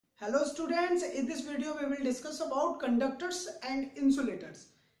Hello students, in this video we will discuss about conductors and insulators,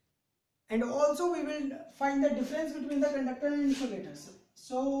 and also we will find the difference between the conductor and insulators.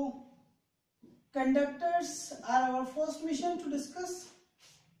 So conductors are our first mission to discuss.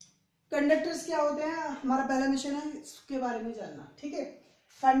 Conductors क्या होते हैं, हमारा पहला mission है इसके बारे में जानना. ठीक है,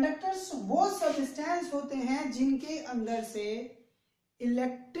 कंडक्टर्स वो सब्सटेंस होते हैं जिनके अंदर से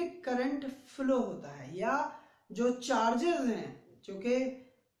इलेक्ट्रिक करंट फ्लो होता है, या जो चार्जेस हैं जो कि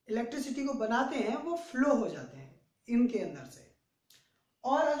इलेक्ट्रिसिटी को बनाते हैं वो फ्लो हो जाते हैं इनके अंदर से.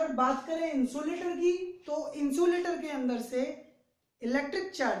 और अगर बात करें इंसुलेटर की, तो इंसुलेटर के अंदर से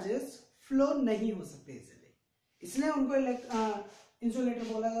इलेक्ट्रिक चार्जेस फ्लो नहीं हो सकते इसलिए उनको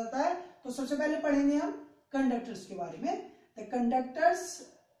इंसुलेटर बोला जाता है. तो सबसे पहले पढ़ेंगे हम कंडक्टर्स के बारे में. The conductors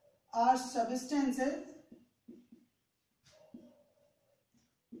are substances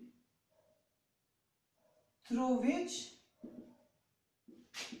through which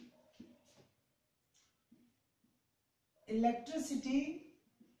electricity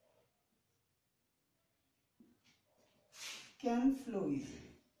can flow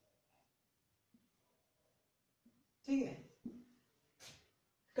easily. ठीक है,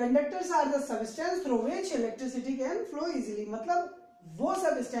 conductors are the substance through which electricity can flow easily. मतलब वो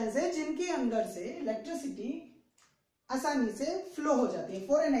सब्सटेंस है जिनके अंदर से इलेक्ट्रिसिटी आसानी से फ्लो हो जाती है.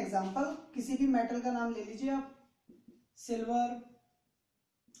 फॉर एन एग्जांपल, किसी भी मेटल का नाम ले लीजिए आप, silver,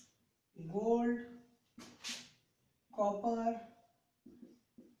 gold, copper,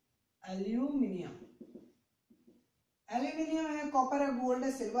 aluminium. Aluminium है, कॉपर है, गोल्ड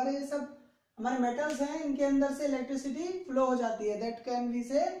है, सिल्वर है, ये सब हमारे मेटल्स हैं. इनके अंदर से इलेक्ट्रिसिटी फ्लो हो जाती है. दैट कैन बी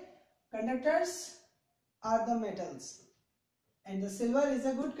से conductors are the metals and the silver is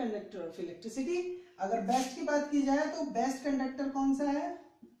a good conductor of electricity. अगर बेस्ट की बात की जाए तो बेस्ट कंडक्टर कौन सा है?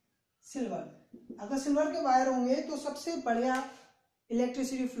 सिल्वर. अगर सिल्वर के वायर होंगे तो सबसे बढ़िया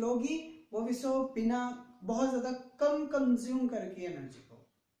इलेक्ट्रिसिटी फ्लो होगी, वो भी सो बिना बहुत ज्यादा कम कंज्यूम करके एनर्जी को.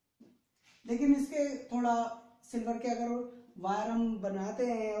 लेकिन इसके थोड़ा सिल्वर के अगर वायर हम बनाते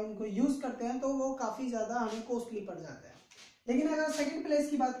हैं, उनको यूज करते हैं, तो वो काफी ज्यादा हमें कॉस्टली पड़ जाता है. लेकिन अगर सेकंड प्लेस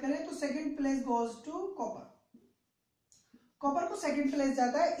की बात करें तो second place goes to copper. Copper को सेकंड प्लेस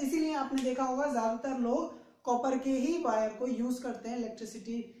जाता है. इसीलिए आपने देखा होगा ज्यादातर लोग कॉपर के ही वायर को यूज करते हैं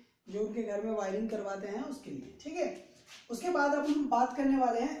इलेक्ट्रिसिटी जो उनके घर में वायरिंग करवाते हैं उसके लिए. ठीक है, उसके बाद अब हम बात करने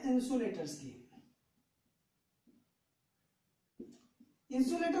वाले हैं इंसुलेटर्स की.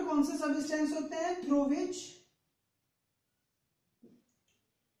 इंसुलेटर कौन से सब्सटेंस होते हैं? Through which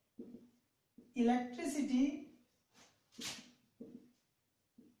electricity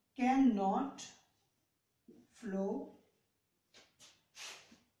can not flow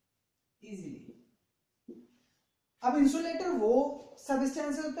easily. अब इंसुलेटर वो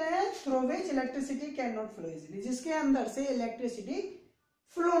सब्सटेंस होते हैं through which electricity can not flow easily, जिसके अंदर से इलेक्ट्रिसिटी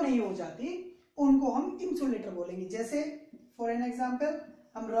फ्लो नहीं हो जाती, उनको हम इंसुलेटर बोलेंगे. जैसे फॉर एन एग्जाम्पल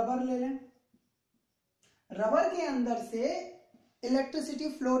हम रबर ले लें. रबर के अंदर से इलेक्ट्रिसिटी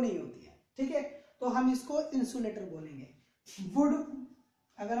फ्लो नहीं होती है, ठीक है, तो हम इसको इंसुलेटर बोलेंगे. वुड,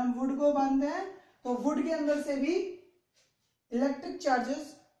 अगर हम वुड को बांधते हैं तो वुड के अंदर से भी इलेक्ट्रिक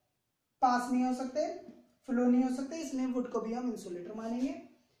चार्जेस पास नहीं हो सकते, फ्लो नहीं हो सकते, इसलिए वुड को भी हम इंसुलेटर मानेंगे.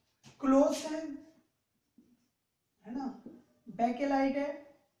 क्लोथ है ना, बेकेलाइट है,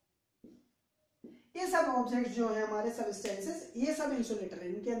 ये सब ऑब्जेक्ट जो है हमारे सब्सटेंसेस, ये सब इंसुलेटर है.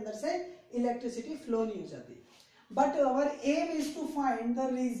 इनके अंदर से इलेक्ट्रिसिटी फ्लो नहीं हो जाती. But our aim is to find the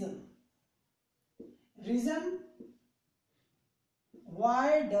reason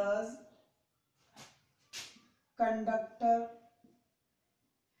why does conductor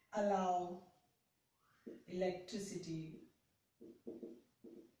allow electricity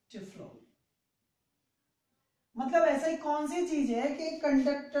to flow. मतलब ऐसा कौन सी चीज है कि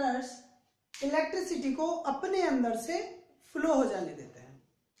कंडक्टर्स इलेक्ट्रिसिटी को अपने अंदर से फ्लो हो जाने देते हैं.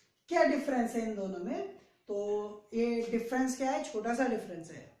 क्या डिफरेंस है इन दोनों में? तो ये डिफरेंस क्या है? छोटा सा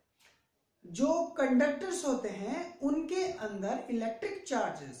डिफरेंस है. जो कंडक्टर्स होते हैं उनके अंदर electric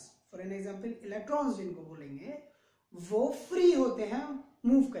charges, for an example electrons जिनको बोलेंगे, वो फ्री होते हैं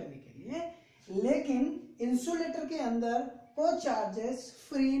मूव करने के लिए. लेकिन इंसुलेटर के अंदर वो चार्जेस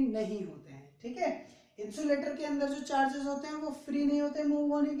फ्री नहीं होते हैं. ठीक है, इंसुलेटर के अंदर जो चार्जेस होते हैं वो फ्री नहीं होते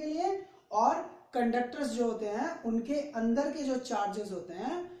मूव होने के लिए, और कंडक्टर्स जो होते हैं उनके अंदर के जो चार्जेस होते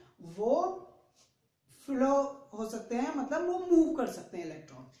हैं वो फ्लो हो सकते हैं, मतलब वो मूव कर सकते हैं.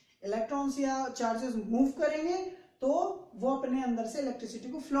 इलेक्ट्रॉन्स या चार्जेस मूव करेंगे तो वो अपने अंदर से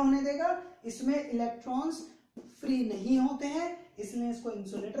इलेक्ट्रिसिटी को फ्लो होने देगा. इसमें इलेक्ट्रॉन्स फ्री नहीं होते हैं, इसलिए इसको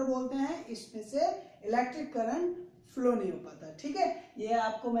इंसुलेटर बोलते हैं. इसमें से इलेक्ट्रिक करंट फ्लो नहीं हो पाता. ठीक है, ये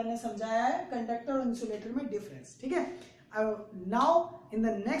आपको मैंने समझाया है कंडक्टर और इंसुलेटर में डिफरेंस. ठीक है, Now in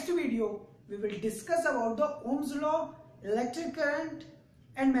the next video we will discuss about the Ohm's law, electric current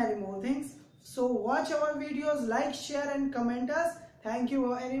and many more things. So watch our videos, like, share and comment us. Thank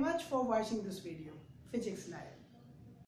you very much for watching this video. Physics Live.